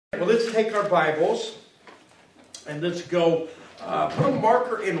Well, let's take our Bibles and let's go put a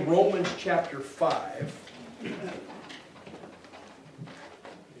marker in Romans chapter 5.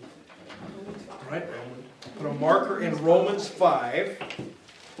 All right, put a marker in Romans 5,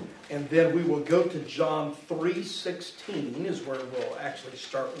 and then we will go to John 3:16 is where we'll actually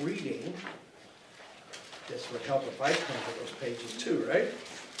start reading. This would help if I come to those pages too, right?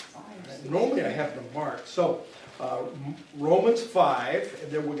 Normally I have them marked. So, Romans 5,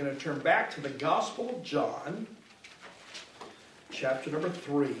 and then we're going to turn back to the Gospel of John, chapter number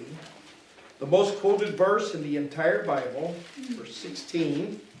 3. The most quoted verse in the entire Bible, verse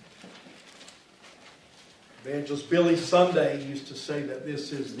 16. Evangelist Billy Sunday used to say that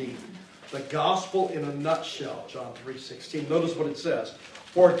this is the gospel in a nutshell, John 3:16. Notice what it says.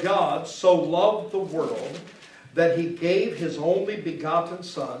 For God so loved the world that he gave his only begotten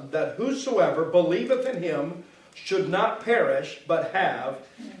Son, that whosoever believeth in him should not perish, but have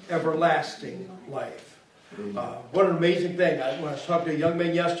everlasting life. What an amazing thing. When I was talking to a young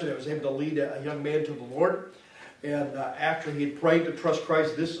man yesterday, I was able to lead a young man to the Lord. And after he had prayed to trust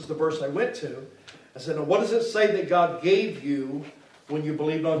Christ, this is the verse I went to. I said, now what does it say that God gave you when you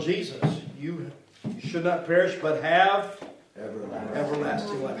believed on Jesus? You should not perish, but have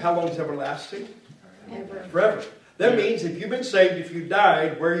everlasting life. How long is everlasting? Forever. That means if you've been saved, if you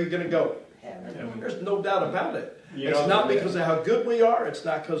died, where are you going to go? There's no doubt about it. It's not because of how good we are. It's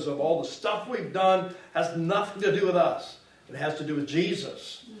not because of all the stuff we've done. It has nothing to do with us. It has to do with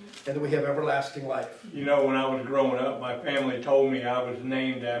Jesus. And that we have everlasting life. You know, when I was growing up, my family told me I was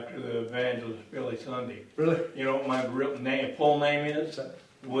named after the evangelist Billy Sunday. Really? You know what my full name is?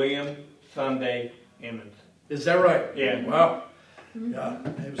 William Sunday Emmons. Is that right? Yeah. Wow. Yeah,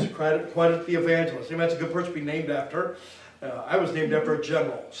 he was quite the evangelist. I mean, that's a good person to be named after. I was named after a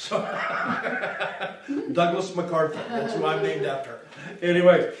general. So Douglas MacArthur. That's who I'm named after.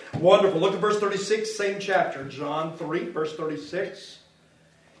 Anyway, wonderful. Look at verse 36, same chapter. John 3, verse 36.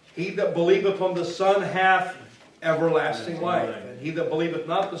 He that believeth on the Son hath everlasting life. And he that believeth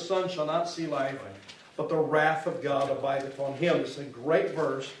not the Son shall not see life, but the wrath of God abideth on him. It's a great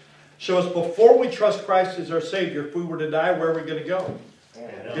verse. Show us before we trust Christ as our Savior, if we were to die, where are we going to go?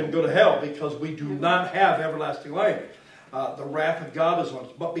 We're going to go to hell because we do not have everlasting life. The wrath of God is on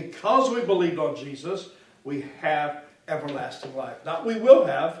us. But because we believed on Jesus, we have everlasting life. Not we will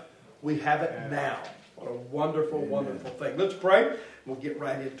have, we have it now. What a wonderful, wonderful thing. Let's pray. We'll get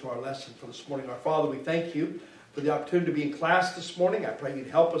right into our lesson for this morning. Our Father, we thank you for the opportunity to be in class this morning. I pray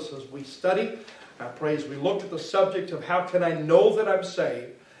you'd help us as we study. I pray as we look at the subject of how can I know that I'm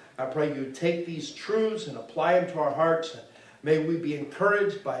saved, I pray you take these truths and apply them to our hearts. And may we be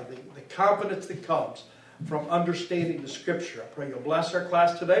encouraged by the confidence that comes from understanding the Scripture. I pray you'll bless our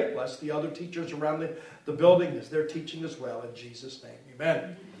class today. Bless the other teachers around the building as they're teaching as well. In Jesus' name,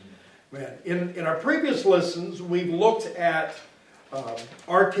 amen. Amen. In our previous lessons, we've looked at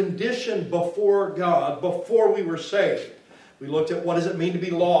our condition before God before we were saved. We looked at what does it mean to be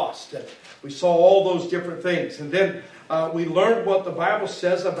lost. And we saw all those different things. And then we learned what the Bible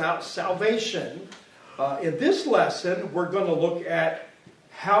says about salvation. In this lesson, we're going to look at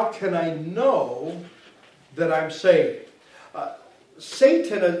how can I know that I'm saved.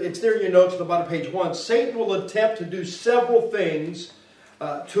 Satan, it's there in your notes at the bottom of page 1. Satan will attempt to do several things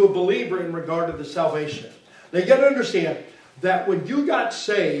to a believer in regard to the salvation. Now you got to understand that when you got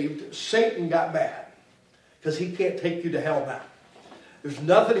saved, Satan got mad because he can't take you to hell now. There's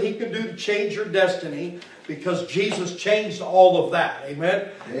nothing he can do to change your destiny because Jesus changed all of that. Amen?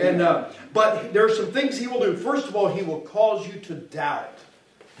 And but there are some things he will do. First of all, he will cause you to doubt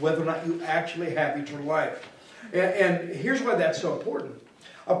whether or not you actually have eternal life. And here's why that's so important.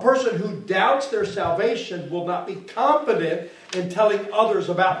 A person who doubts their salvation will not be confident in telling others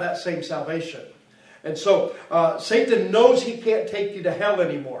about that same salvation. And so Satan knows he can't take you to hell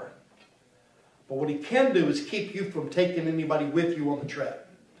anymore. But what he can do is keep you from taking anybody with you on the trip.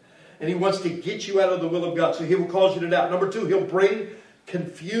 And he wants to get you out of the will of God. So he will cause you to doubt. Number 2, he'll bring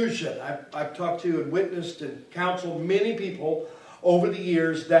confusion. I've talked to and witnessed and counseled many people over the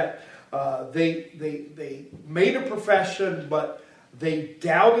years that they made a profession, but they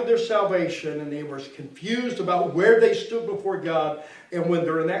doubted their salvation and they were confused about where they stood before God. And when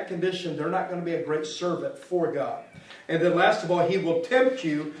they're in that condition, they're not going to be a great servant for God. And then last of all, he will tempt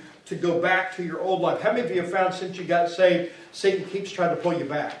you to go back to your old life. How many of you have found since you got saved, Satan keeps trying to pull you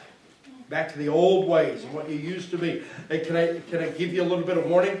back to the old ways and what you used to be? Hey, can I give you a little bit of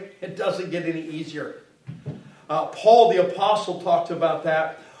warning? It doesn't get any easier. Paul the Apostle talked about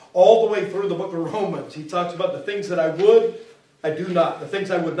that all the way through the book of Romans. He talks about the things that I would, I do not. The things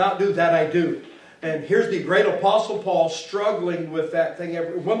I would not do, that I do. And here's the great Apostle Paul struggling with that thing.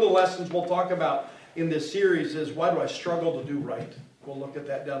 One of the lessons we'll talk about in this series is, why do I struggle to do right? We'll look at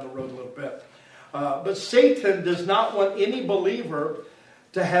that down the road a little bit. But Satan does not want any believer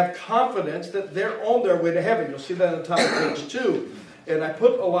to have confidence that they're on their way to heaven. You'll see that on the top of page 2. And I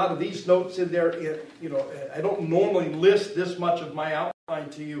put a lot of these notes in there. I don't normally list this much of my outline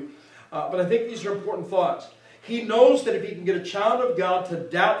to you, but I think these are important thoughts. He knows that if he can get a child of God to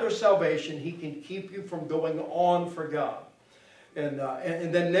doubt their salvation, he can keep you from going on for God. And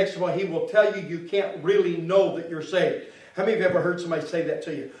then next of all, he will tell you can't really know that you're saved. How many of you ever heard somebody say that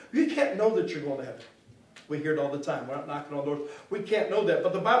to you? You can't know that you're going to heaven. We hear it all the time. We're not knocking on doors. We can't know that.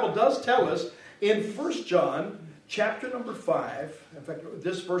 But the Bible does tell us in 1 John chapter number 5. In fact,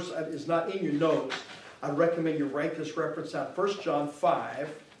 this verse is not in your notes. I recommend you write this reference out. 1 John 5:13.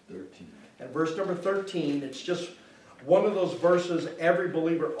 And verse number 13. It's just one of those verses every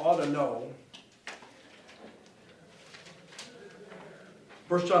believer ought to know.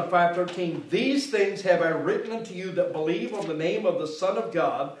 1 John 5:13. These things have I written unto you that believe on the name of the Son of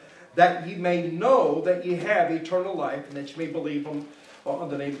God, that ye may know that ye have eternal life, and that ye may believe on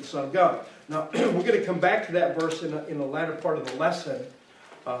the name of the Son of God. Now, we're going to come back to that verse in the latter part of the lesson,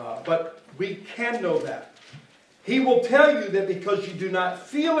 but we can know that. He will tell you that because you do not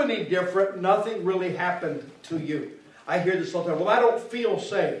feel any different, nothing really happened to you. I hear this all the time. Well, I don't feel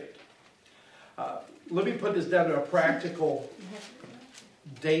saved. Let me put this down to a practical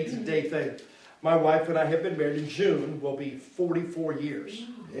day-to-day thing. My wife and I have been married in June. Will be 44 years.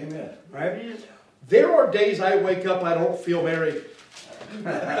 Amen. Right? There are days I wake up, I don't feel married.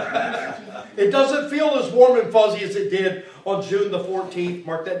 It doesn't feel as warm and fuzzy as it did on June the 14th.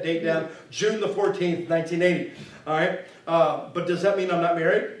 Mark that date down. June the 14th, 1980. All right? But does that mean I'm not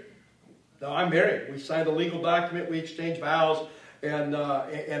married? No, I'm married. We signed a legal document. We exchanged vows. And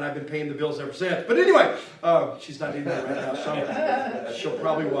I've been paying the bills ever since. But anyway, she's not in there right now, so she'll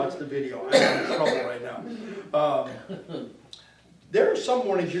probably watch the video. I'm in trouble right now. There are some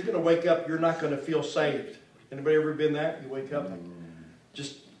mornings you're going to wake up, you're not going to feel saved. Anybody ever been that? You wake up,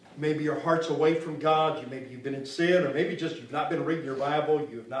 just maybe your heart's away from God. Maybe you've been in sin, or maybe just you've not been reading your Bible.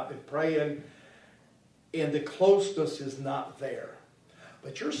 You've not been praying, and the closeness is not there.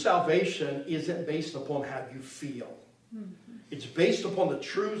 But your salvation isn't based upon how you feel. It's based upon the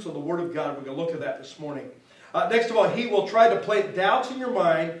truths of the Word of God. We're going to look at that this morning. Next of all, he will try to plant doubts in your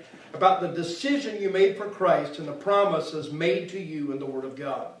mind about the decision you made for Christ and the promises made to you in the Word of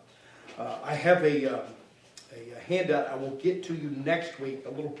God. I have a handout I will get to you next week, a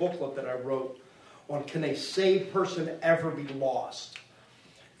little booklet that I wrote on can a saved person ever be lost?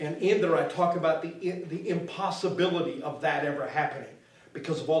 And in there I talk about the impossibility of that ever happening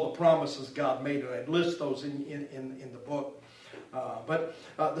because of all the promises God made, and I list those in the book. But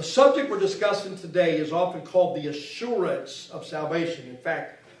the subject we're discussing today is often called the assurance of salvation. In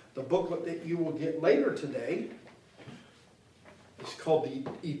fact, the booklet that you will get later today is called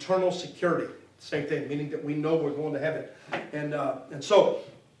the eternal security. Same thing, meaning that we know we're going to heaven. And so,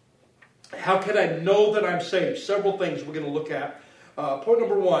 how can I know that I'm saved? Several things we're going to look at. Point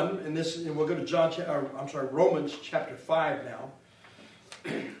number 1, and we'll go to Romans chapter 5 now.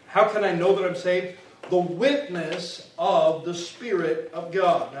 How can I know that I'm saved? The witness of the Spirit of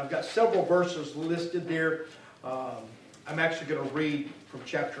God. Now, I've got several verses listed there. I'm actually going to read from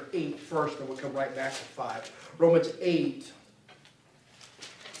chapter 8 first, and we'll come right back to 5. Romans 8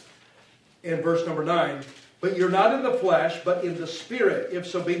 and verse number 9. But you're not in the flesh, but in the Spirit, if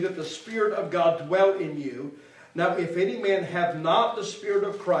so be that the Spirit of God dwell in you. Now, if any man have not the Spirit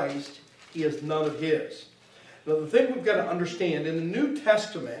of Christ, he is none of his. Now, the thing we've got to understand, in the New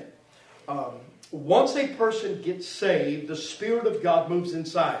Testament, once a person gets saved, the Spirit of God moves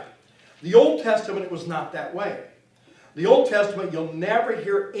inside. The Old Testament, it was not that way. The Old Testament, you'll never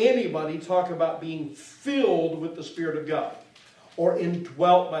hear anybody talk about being filled with the Spirit of God or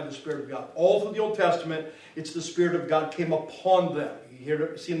indwelt by the Spirit of God. All through the Old Testament, it's the Spirit of God came upon them.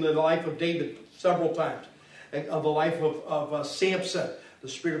 You see in the life of David several times, of the life of Samson. The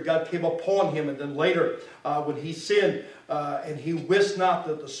Spirit of God came upon him, and then later when he sinned and he wist not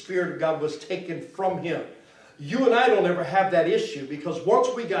that the Spirit of God was taken from him. You and I don't ever have that issue because once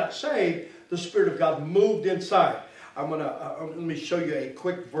we got saved, the Spirit of God moved inside. Let me show you a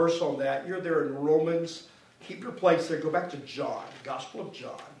quick verse on that. You're there in Romans. Keep your place there. Go back to John, Gospel of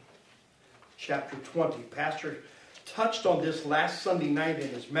John, chapter 20. Pastor touched on this last Sunday night in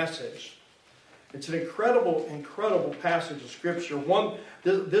his message. It's an incredible, incredible passage of Scripture.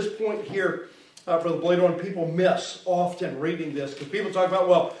 This point here, for the later on, people miss often reading this. Because people talk about,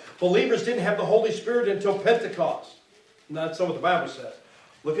 well, believers didn't have the Holy Spirit until Pentecost. And that's not what the Bible says.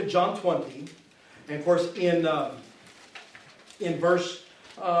 Look at John 20 And of course, in verse,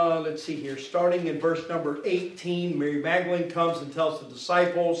 let's see here, starting in verse number 18, Mary Magdalene comes and tells the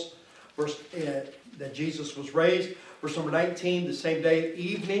disciples that Jesus was raised. Verse number 19, the same day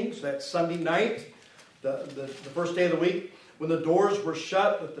evening, so that's Sunday night, the first day of the week, when the doors were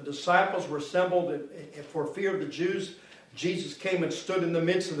shut, that the disciples were assembled for fear of the Jews, Jesus came and stood in the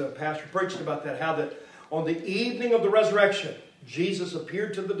midst of them. Pastor preached about that, how that on the evening of the resurrection, Jesus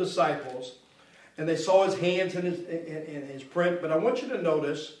appeared to the disciples, and they saw his hands and his print. But I want you to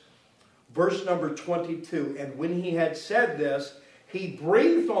notice verse number 22. And when he had said this, he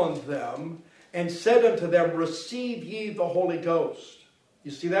breathed on them and said unto them, receive ye the Holy Ghost.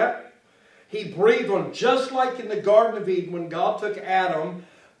 You see that? He breathed on them, just like in the Garden of Eden when God took Adam,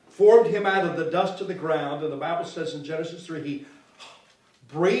 formed him out of the dust of the ground. And the Bible says in Genesis 3, he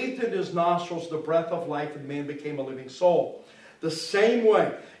breathed in his nostrils the breath of life, and man became a living soul. The same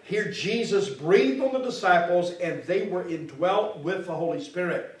way, here Jesus breathed on the disciples, and they were indwelt with the Holy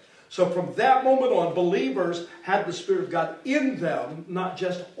Spirit. So from that moment on, believers had the Spirit of God in them, not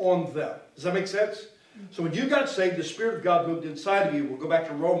just on them. Does that make sense? So when you got saved, the Spirit of God moved inside of you. We'll go back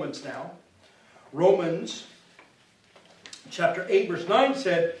to Romans now. Romans chapter 8 verse 9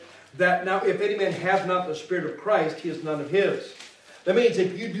 said that now if any man have not the Spirit of Christ, he is none of his. That means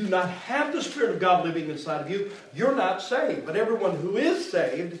if you do not have the Spirit of God living inside of you, you're not saved. But everyone who is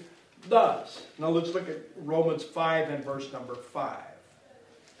saved does. Now let's look at Romans 5 and verse number 5.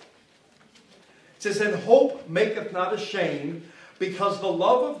 It says, and hope maketh not ashamed, because the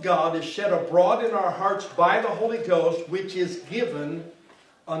love of God is shed abroad in our hearts by the Holy Ghost, which is given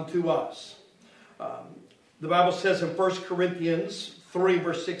unto us. The Bible says in 1 Corinthians 3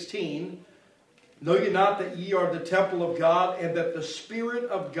 verse 16, know ye not that ye are the temple of God, and that the Spirit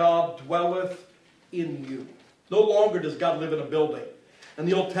of God dwelleth in you? No longer does God live in a building. In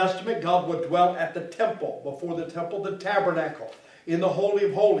the Old Testament, God would dwell at the temple. Before the temple, the tabernacle. In the Holy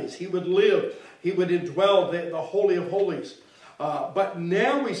of Holies, he would live. He would indwell the Holy of Holies. But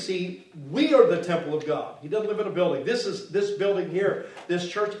now we see we are the temple of God. He doesn't live in a building. This building here, this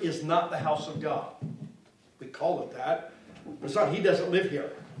church, is not the house of God. We call it that. But it's not. He doesn't live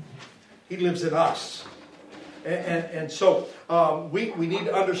here. He lives in us. And so we need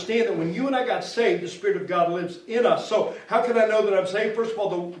to understand that when you and I got saved, the Spirit of God lives in us. So how can I know that I'm saved? First of all,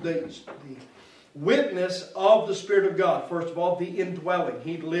 the witness of the Spirit of God. First of all, the indwelling.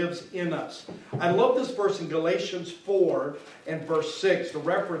 He lives in us. I love this verse in Galatians 4 and verse 6. The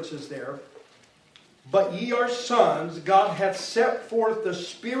reference is there. But ye are sons, God hath set forth the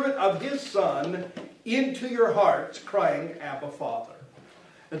Spirit of his Son into your hearts, crying, Abba, Father.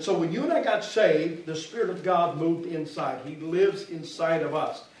 And so when you and I got saved, the Spirit of God moved inside. He lives inside of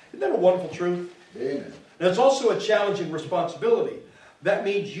us. Isn't that a wonderful truth? Amen. And it's also a challenging responsibility. That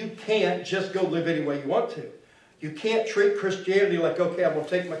means you can't just go live any way you want to. You can't treat Christianity like, okay, I'm going to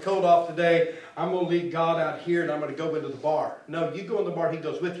take my coat off today. I'm going to leave God out here and I'm going to go into the bar. No, you go in the bar, he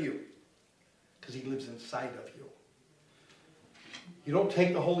goes with you. Because he lives inside of you. You don't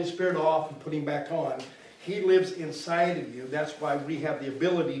take the Holy Spirit off and put him back on. He lives inside of you. That's why we have the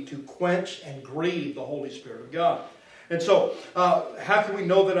ability to quench and grieve the Holy Spirit of God. And so, how can we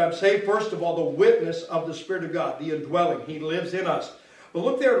know that I'm saved? First of all, the witness of the Spirit of God, the indwelling. He lives in us. But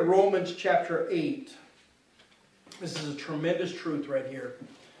look there in Romans chapter 8. This is a tremendous truth right here.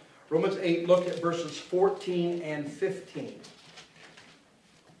 Romans 8, look at verses 14 and 15.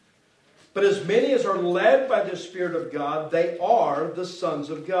 But as many as are led by the Spirit of God, they are the sons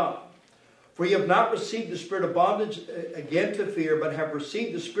of God. For ye have not received the spirit of bondage again to fear, but have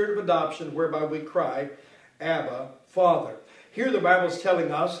received the Spirit of adoption, whereby we cry, Abba, Father. Here the Bible is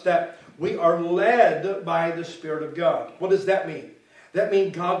telling us that we are led by the Spirit of God. What does that mean? That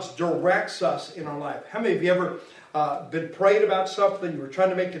means God directs us in our life. How many of you ever been praying about something, you were trying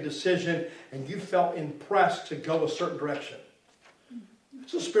to make a decision, and you felt impressed to go a certain direction?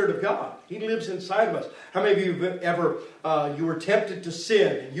 It's the Spirit of God. He lives inside of us. How many of you have ever, you were tempted to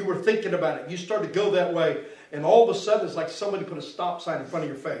sin, and you were thinking about it, you started to go that way, and all of a sudden it's like somebody put a stop sign in front of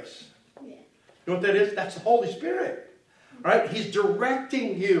your face. Yeah. You know what that is? That's the Holy Spirit. Right? He's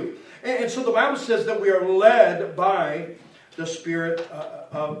directing you. And so the Bible says that we are led by the Spirit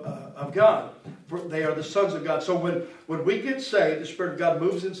of God. They are the sons of God. So when we get saved, the Spirit of God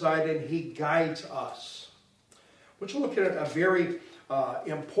moves inside and he guides us. I want you to look at a very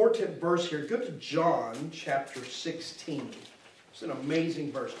important verse here. Go to John chapter 16. It's an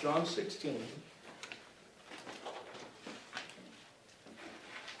amazing verse. John 16.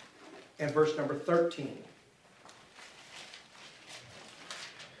 And verse number 13.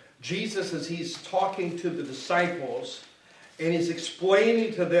 Jesus, as he's talking to the disciples, And he's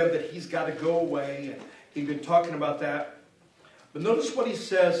explaining to them that he's got to go away. And he's been talking about that. But notice what he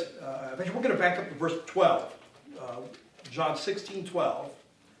says. We're going to back up to verse 12. John 16:12.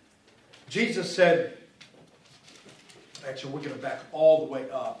 Jesus said, actually, we're going to back all the way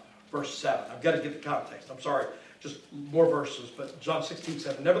up. Verse 7. I've got to get the context. I'm sorry. Just more verses. But John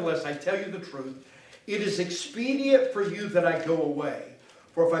 16:7. Nevertheless, I tell you the truth. It is expedient for you that I go away.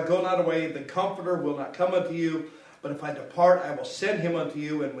 For if I go not away, the Comforter will not come unto you. But if I depart, I will send him unto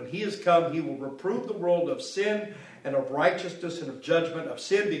you. And when he is come, he will reprove the world of sin and of righteousness and of judgment. Of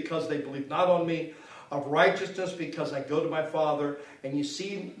sin, because they believe not on me. Of righteousness, because I go to my Father, and you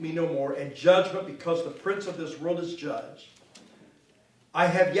see me no more. And judgment, because the prince of this world is judged. I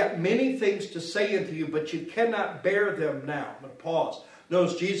have yet many things to say unto you, but you cannot bear them now. I'm going to pause.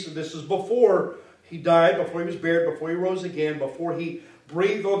 Notice Jesus, this is before he died, before he was buried, before he rose again, before he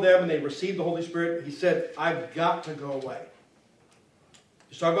breathed on them and they received the Holy Spirit. He said, I've got to go away.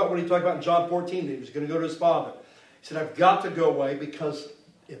 He's talking about what he talked about in John 14, that he was going to go to his Father. He said, I've got to go away because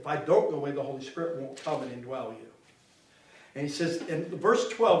if I don't go away, the Holy Spirit won't come and indwell you. And he says, and verse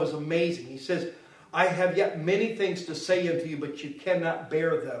 12 is amazing. He says, I have yet many things to say unto you, but you cannot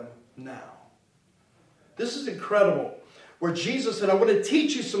bear them now. This is incredible. Where Jesus said, I want to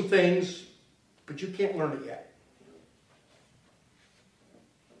teach you some things, but you can't learn it yet.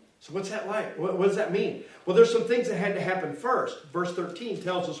 So what's that like? What does that mean? Well, there's some things that had to happen first. Verse 13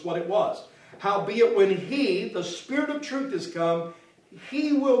 tells us what it was. Howbeit when he, the Spirit of truth, is come,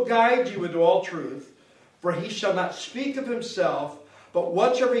 he will guide you into all truth. For he shall not speak of himself, but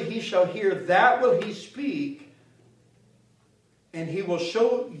whatsoever he shall hear, that will he speak. And he will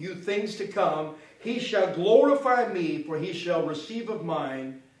show you things to come. He shall glorify me, for he shall receive of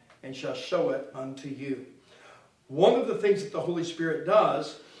mine, and shall show it unto you. One of the things that the Holy Spirit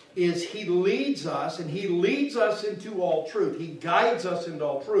does is he leads us, and he leads us into all truth. He guides us into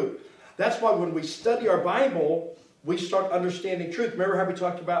all truth. That's why when we study our Bible, we start understanding truth. Remember how we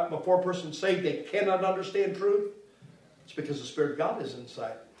talked about before a person's saved, they cannot understand truth? It's because the Spirit of God is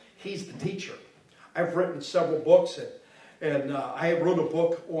inside. He's the teacher. I've written several books, and I wrote a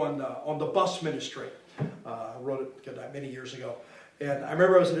book on the bus ministry. I wrote it many years ago. And I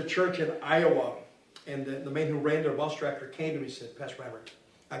remember I was at a church in Iowa, and the man who ran their bus director came to me and said, Pastor Brandenburg,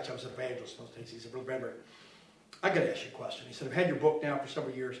 actually I was an evangelist in those days. He said, Brother Brandenburg, I got to ask you a question. He said, I've had your book now for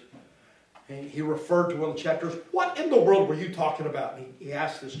several years. And he referred to one of the chapters. What in the world were you talking about? And he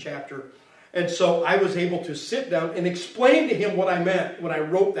asked this chapter. And so I was able to sit down and explain to him what I meant when I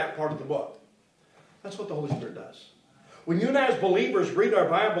wrote that part of the book. That's what the Holy Spirit does. When you and I as believers read our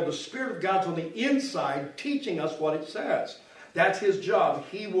Bible, the Spirit of God's on the inside teaching us what it says. That's his job.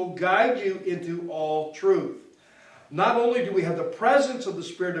 He will guide you into all truth. Not only do we have the presence of the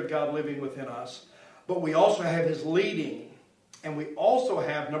Spirit of God living within us, but we also have his leading. And we also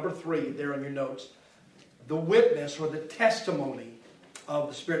have, number 3, there on your notes, the witness or the testimony of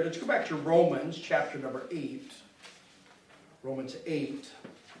the Spirit. Let's go back to Romans chapter number 8. Romans 8.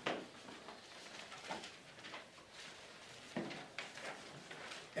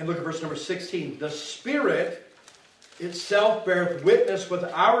 And look at verse number 16. The Spirit itself beareth witness with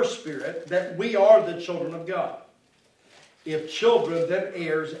our spirit that we are the children of God. If children, then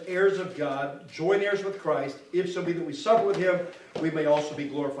heirs, heirs of God, joint heirs with Christ, if so be that we suffer with him, we may also be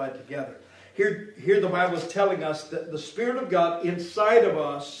glorified together. Here the Bible is telling us that the Spirit of God inside of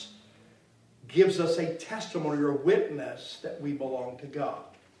us gives us a testimony or a witness that we belong to God.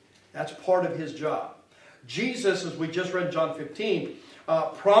 That's part of his job. Jesus, as we just read in John 15,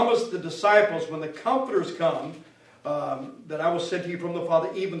 promised the disciples when the Comforters come, that I will send to you from the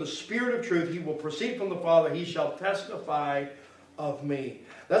Father, even the Spirit of truth. He will proceed from the Father. He shall testify of me.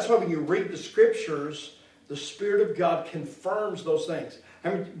 That's why when you read the Scriptures, the Spirit of God confirms those things.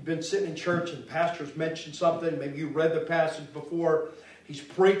 I've been sitting in church and pastors mentioned something. Maybe you read the passage before. He's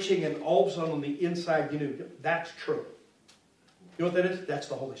preaching and all of a sudden on the inside, you know, that's true. You know what that is? That's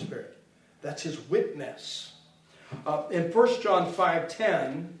the Holy Spirit. That's his witness. In 1 John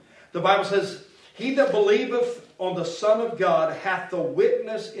 5:10, the Bible says, He that believeth on the Son of God hath the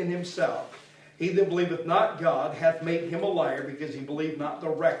witness in himself. He that believeth not God hath made him a liar, because he believed not the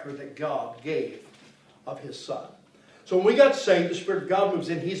record that God gave of his Son. So when we got saved, the Spirit of God moves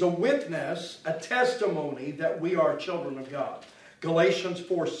in. He's a witness, a testimony that we are children of God. Galatians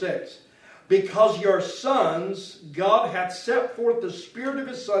 4:6. Because your sons, God hath set forth the Spirit of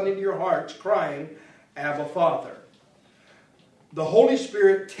his Son into your hearts, crying, Abba, Father. The Holy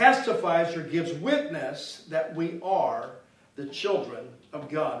Spirit testifies or gives witness that we are the children of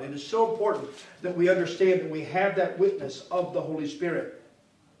God. It is so important that we understand that we have that witness of the Holy Spirit.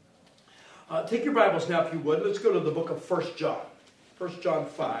 Take your Bibles now, if you would. Let's go to the book of 1 John. 1 John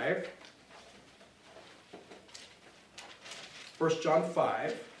 5. 1 John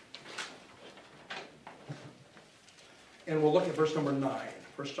 5. And we'll look at verse number 9.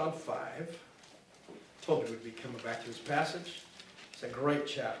 1 John 5. I told you we'd be coming back to this passage. It's a great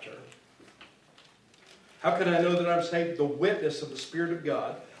chapter. How can I know that I'm saved? The witness of the Spirit of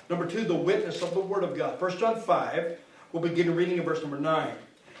God. Number 2, the witness of the Word of God. 1 John 5, we'll begin reading in verse number 9.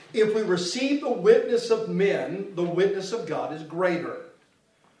 If we receive the witness of men, the witness of God is greater.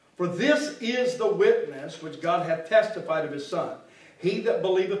 For this is the witness which God hath testified of his Son. He that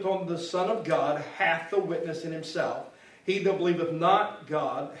believeth on the Son of God hath the witness in himself. He that believeth not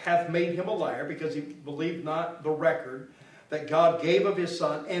God hath made him a liar, because he believed not the record that God gave of his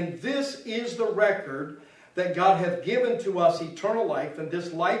Son. And this is the record, that God hath given to us eternal life, and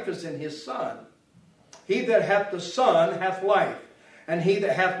this life is in his Son. He that hath the Son hath life, and he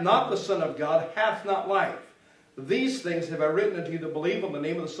that hath not the Son of God hath not life. These things have I written unto you that believe on the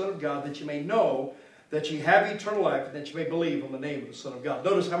name of the Son of God, that ye may know that ye have eternal life, and that ye may believe on the name of the Son of God.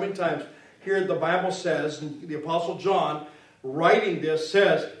 Notice how many times here the Bible says, and the Apostle John, writing this,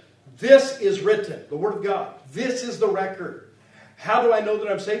 says, this is written, the Word of God. This is the record. How do I know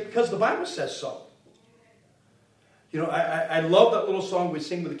that I'm saved? Because the Bible says so. You know, I love that little song we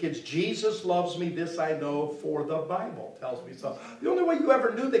sing with the kids. Jesus loves me, this I know, for the Bible tells me so. The only way you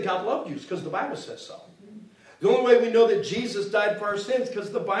ever knew that God loved you is because the Bible says so. The only way we know that Jesus died for our sins is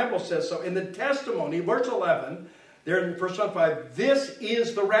because the Bible says so. In the testimony, verse 11, there in 1 John 5, this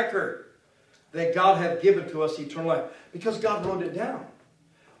is the record that God hath given to us eternal life. Because God wrote it down.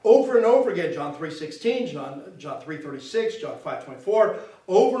 Over and over again, John 3:16, John 3:36, John 5:24,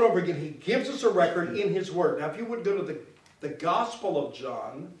 over and over again, he gives us a record in his word. Now, if you would go to the Gospel of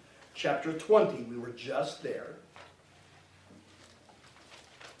John, chapter 20, we were just there.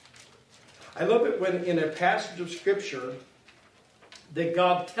 I love it when in a passage of Scripture that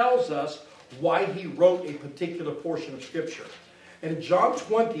God tells us why he wrote a particular portion of Scripture. And in John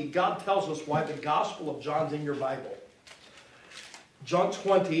 20, God tells us why the Gospel of John's in your Bible. John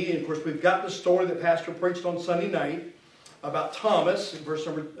 20, and of course we've got the story that Pastor preached on Sunday night about Thomas, in verse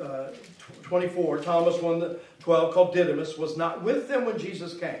number 24. Thomas, one of the 12, called Didymus, was not with them when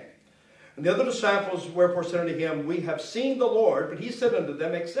Jesus came. And the other disciples wherefore said unto him, we have seen the Lord. But he said unto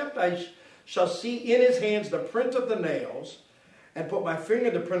them, except I shall see in his hands the print of the nails, and put my finger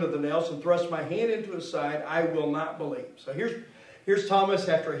in the print of the nails, and thrust my hand into his side, I will not believe. So here's Thomas,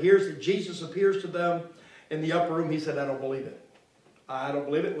 after he hears that Jesus appears to them in the upper room. He said, I don't believe it. I don't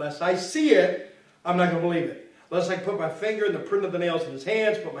believe it. Unless I see it, I'm not going to believe it. Unless I put my finger in the print of the nails in his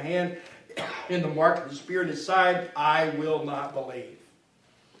hands, put my hand in the mark of the spear in his side, I will not believe.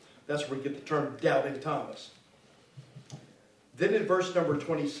 That's where we get the term doubting Thomas. Then in verse number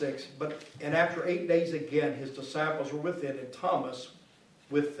 26, and after 8 days again, his disciples were within, and Thomas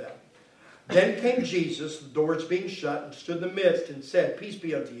with them. Then came Jesus, the doors being shut, and stood in the midst, and said, peace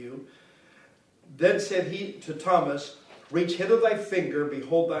be unto you. Then said he to Thomas, reach hither thy finger,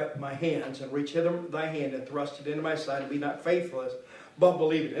 behold my hands, and reach hither thy hand, and thrust it into my side, and be not faithless, but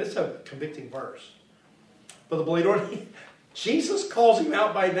believing. It's a convicting verse. But the believer, Jesus calls him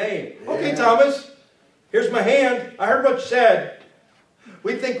out by name. Yeah. Okay, Thomas, here's my hand. I heard what you said.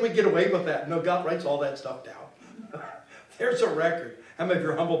 We think we get away with that. No, God writes all that stuff down. There's a record. How many of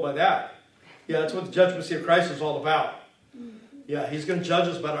you are humbled by that? Yeah, that's what the judgment seat of Christ is all about. Yeah, he's going to judge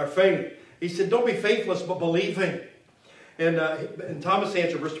us about our faith. He said, don't be faithless, but believing. And Thomas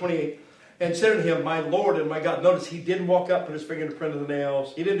answered, verse 28, and said unto him, my Lord and my God. Notice he didn't walk up, put his finger in the print of the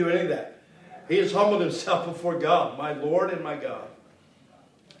nails. He didn't do any of that. He has humbled himself before God, my Lord and my God.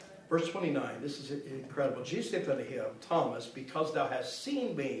 Verse 29, this is incredible. Jesus said unto him, Thomas, because thou hast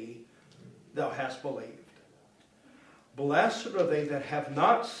seen me, thou hast believed. Blessed are they that have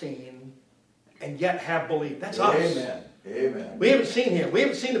not seen and yet have believed. That's us. Amen. Amen. We haven't seen him. We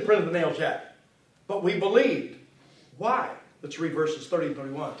haven't seen the print of the nails yet. But we believed. Why? Let's read verses 30 and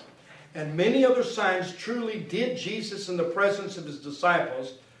 31. And many other signs truly did Jesus in the presence of his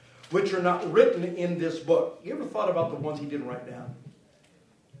disciples, which are not written in this book. You ever thought about the ones he didn't write down?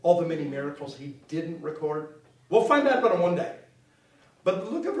 All the many miracles he didn't record? We'll find out about them one day.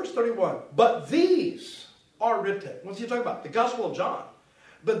 But look at verse 31. But these are written. What's he talking about? The Gospel of John.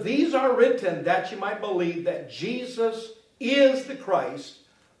 But these are written that you might believe that Jesus is the Christ,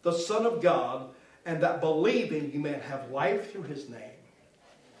 the Son of God, and that believing you may have life through his name.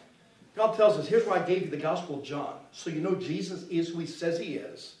 God tells us, here's why I gave you the Gospel of John. So you know Jesus is who he says he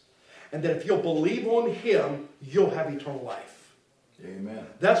is. And that if you'll believe on him, you'll have eternal life. Amen.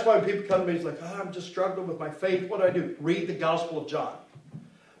 That's why when people come to me, it's like, I'm just struggling with my faith. What do? Read the Gospel of John.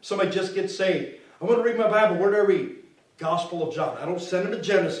 Somebody just gets saved. I want to read my Bible. Where do I read? Gospel of John. I don't send them to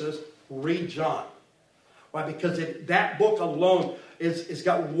Genesis. Read John. Why? Because that book alone is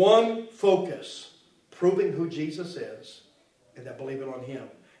got one focus. Proving who Jesus is. And that believing on him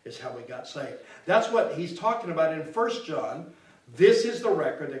is how we got saved. That's what he's talking about in 1 John. This is the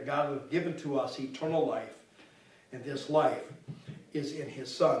record that God has given to us, eternal life. And this life is in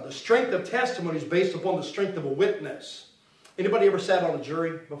his Son. The strength of testimony is based upon the strength of a witness. Anybody ever sat on a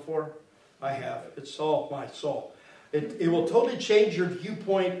jury before? I have. It's all my soul. It will totally change your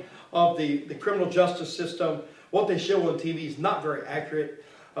viewpoint of the criminal justice system. What they show on TV is not very accurate.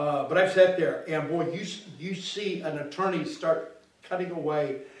 But I've sat there, and boy, you see an attorney start cutting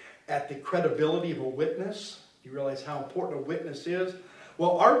away at the credibility of a witness. You realize how important a witness is.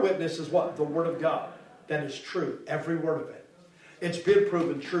 Well, our witness is what? The Word of God. That is true. Every word of it. It's been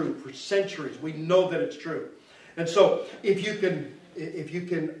proven true for centuries. We know that it's true. And so, if you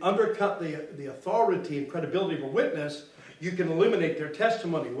can undercut the authority and credibility of a witness, you can eliminate their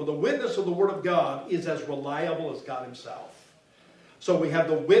testimony. Well, the witness of the Word of God is as reliable as God himself. So we have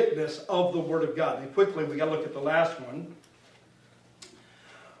the witness of the Word of God. And quickly, we got to look at the last one.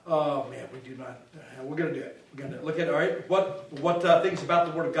 Oh, man, we do not. We're going to do it. We're going to look at, all right, what things about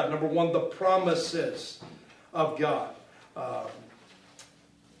the Word of God. Number one, the promises of God.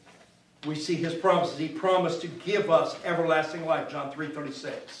 We see his promises. He promised to give us everlasting life, John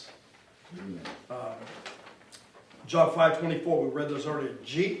 3:36. John 5:24, we read those earlier.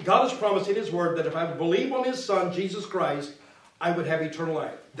 God has promised in his word that if I would believe on his Son, Jesus Christ, I would have eternal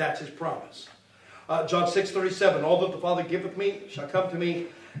life. That's his promise. John 6:37, all that the Father giveth me shall come to me,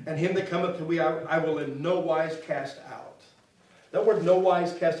 and him that cometh to me I will in no wise cast out. That word no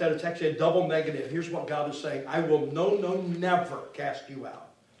wise cast out, it's actually a double negative. Here's what God is saying. I will never cast you out.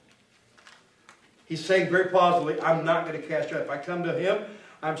 He's saying very positively, I'm not going to cast you out. If I come to him,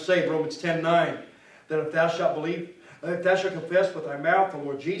 I'm saved. Romans 10:9, that if thou shalt confess with thy mouth the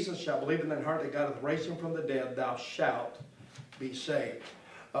Lord Jesus, shalt believe in thine heart that God hath raised him from the dead, thou shalt be saved.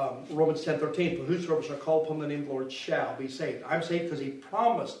 Romans 10:13, for whosoever shall call upon the name of the Lord shall be saved. I'm saved because he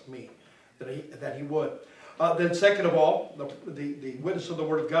promised me that he would. Then second of all, the witness of the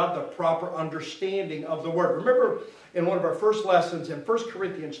Word of God, the proper understanding of the Word. Remember in one of our first lessons in 1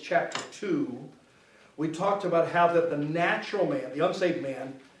 Corinthians chapter 2, we talked about how that the natural man, the unsaved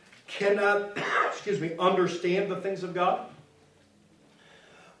man, cannot, understand the things of God.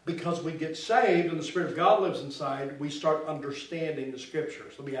 Because we get saved and the Spirit of God lives inside, we start understanding the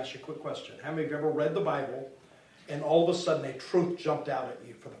Scriptures. Let me ask you a quick question. How many of you have ever read the Bible and all of a sudden a truth jumped out at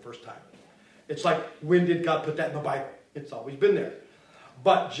you for the first time? It's like, when did God put that in the Bible? It's always been there.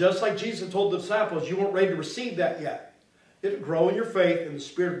 But just like Jesus told the disciples, you weren't ready to receive that yet. It'll grow in your faith, and the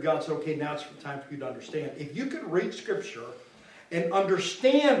Spirit of God said, okay, now it's time for you to understand. If you can read Scripture and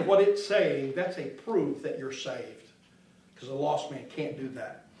understand what it's saying, that's a proof that you're saved. Because a lost man can't do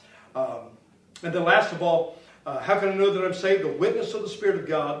that. And then last of all, how can I know that I'm saved? The witness of the Spirit of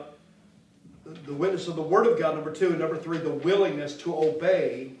God, the witness of the Word of God, number two. And number three, the willingness to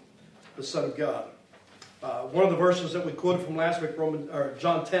obey the Son of God. One of the verses that we quoted from last week,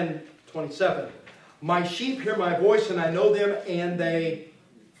 John 10:27. My sheep hear my voice, and I know them, and they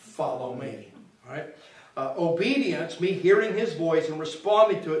follow me. All right? Obedience, me hearing his voice and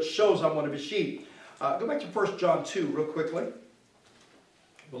responding to it, shows I'm one of his sheep. Go back to 1 John 2 real quickly.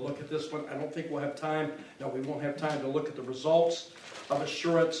 We'll look at this one. I don't think we'll have time. No, we won't have time to look at the results of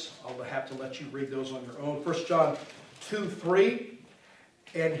assurance. I'll have to let you read those on your own. 1 John 2:3.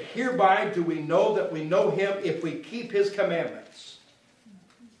 And hereby do we know that we know him if we keep his commandments.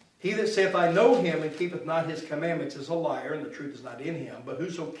 He that saith, I know him, and keepeth not his commandments is a liar, and the truth is not in him. But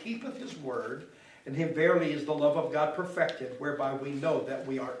whoso keepeth his word, in him verily is the love of God perfected, whereby we know that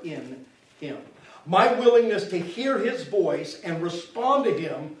we are in him. My willingness to hear his voice and respond to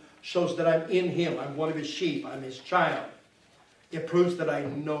him shows that I'm in him. I'm one of his sheep. I'm his child. It proves that I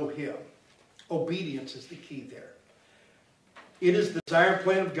know him. Obedience is the key there. It is the desire and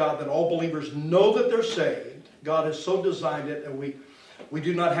plan of God that all believers know that they're saved. God has so designed it that we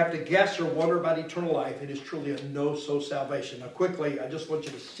do not have to guess or wonder about eternal life. It is truly a know-so salvation. Now quickly, I just want you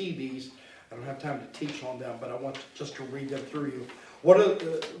to see these. I don't have time to teach on them, but I want just to read them through you.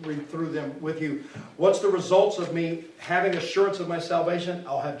 Read through them with you. What's the results of me having assurance of my salvation?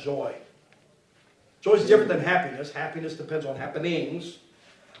 I'll have joy. Joy is different than happiness. Happiness depends on happenings.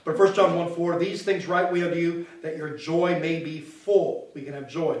 But 1 John 1:4, these things write we unto you, that your joy may be full. We can have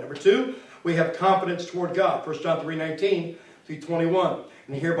joy. Number two, we have confidence toward God. 1 John 3:19 through 21.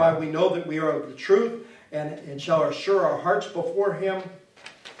 And hereby we know that we are of the truth, and shall assure our hearts before him.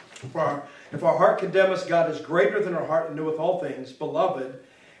 If our heart condemn us, God is greater than our heart and knoweth all things. Beloved,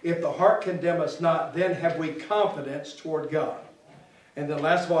 If the heart condemn us not, then have we confidence toward God. And then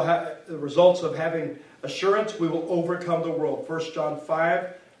last of all, the results of having assurance, we will overcome the world. 1 John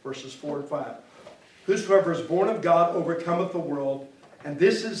 5, verses 4 and 5. Whosoever is born of God overcometh the world, and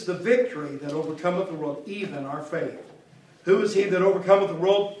this is the victory that overcometh the world, even our faith. Who is he that overcometh the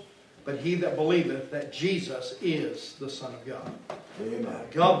world? But he that believeth that Jesus is the Son of God. Amen.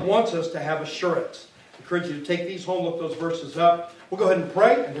 God wants us to have assurance. I encourage you to take these home, look those verses up. We'll go ahead and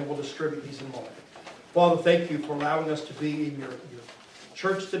pray, and then we'll distribute these in a moment. Father, thank you for allowing us to be in your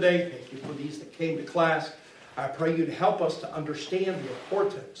church today. Thank you for these that came to class. I pray you to help us to understand the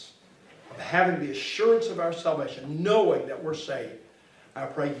importance of having the assurance of our salvation, knowing that we're saved. I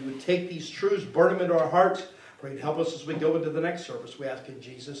pray you would take these truths, burn them into our hearts. I pray you'd help us as we go into the next service. We ask in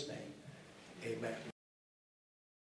Jesus' name. Amen.